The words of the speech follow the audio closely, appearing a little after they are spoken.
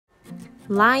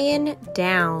Lion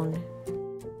down.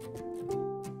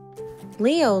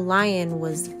 Leo Lion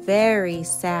was very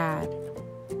sad.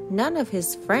 None of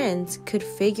his friends could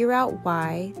figure out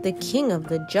why the king of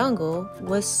the jungle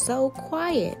was so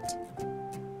quiet.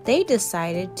 They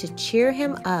decided to cheer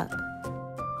him up.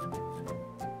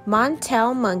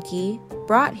 Montel Monkey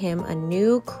brought him a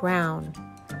new crown,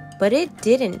 but it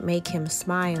didn't make him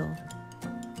smile.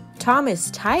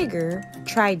 Thomas Tiger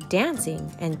tried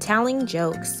dancing and telling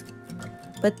jokes,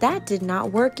 but that did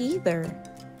not work either.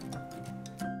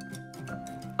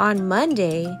 On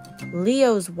Monday,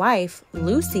 Leo's wife,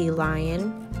 Lucy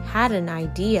Lion, had an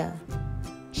idea.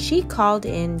 She called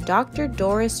in Dr.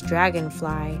 Doris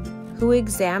Dragonfly, who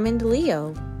examined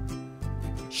Leo.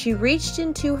 She reached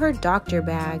into her doctor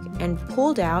bag and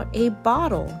pulled out a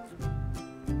bottle.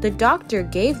 The doctor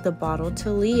gave the bottle to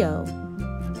Leo.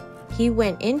 He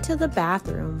went into the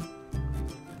bathroom.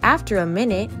 After a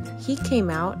minute, he came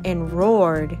out and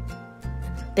roared.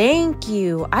 "Thank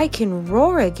you, I can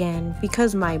roar again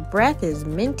because my breath is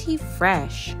minty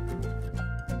fresh."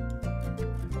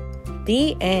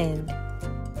 The end.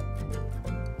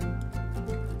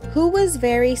 Who was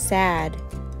very sad?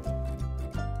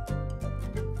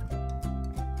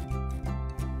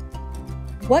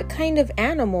 What kind of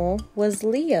animal was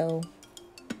Leo?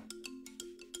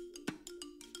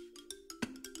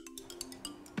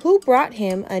 Who brought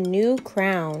him a new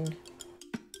crown?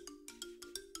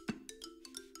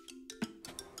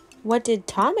 What did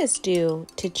Thomas do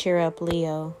to cheer up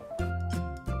Leo?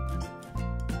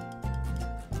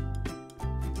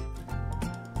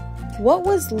 What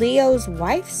was Leo's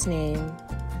wife's name?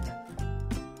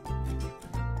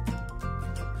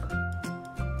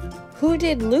 Who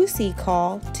did Lucy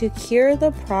call to cure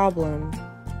the problem?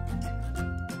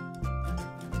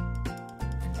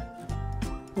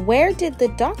 Where did the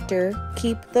doctor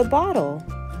keep the bottle?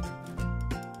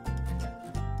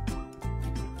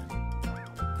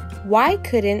 Why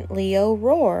couldn't Leo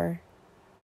roar?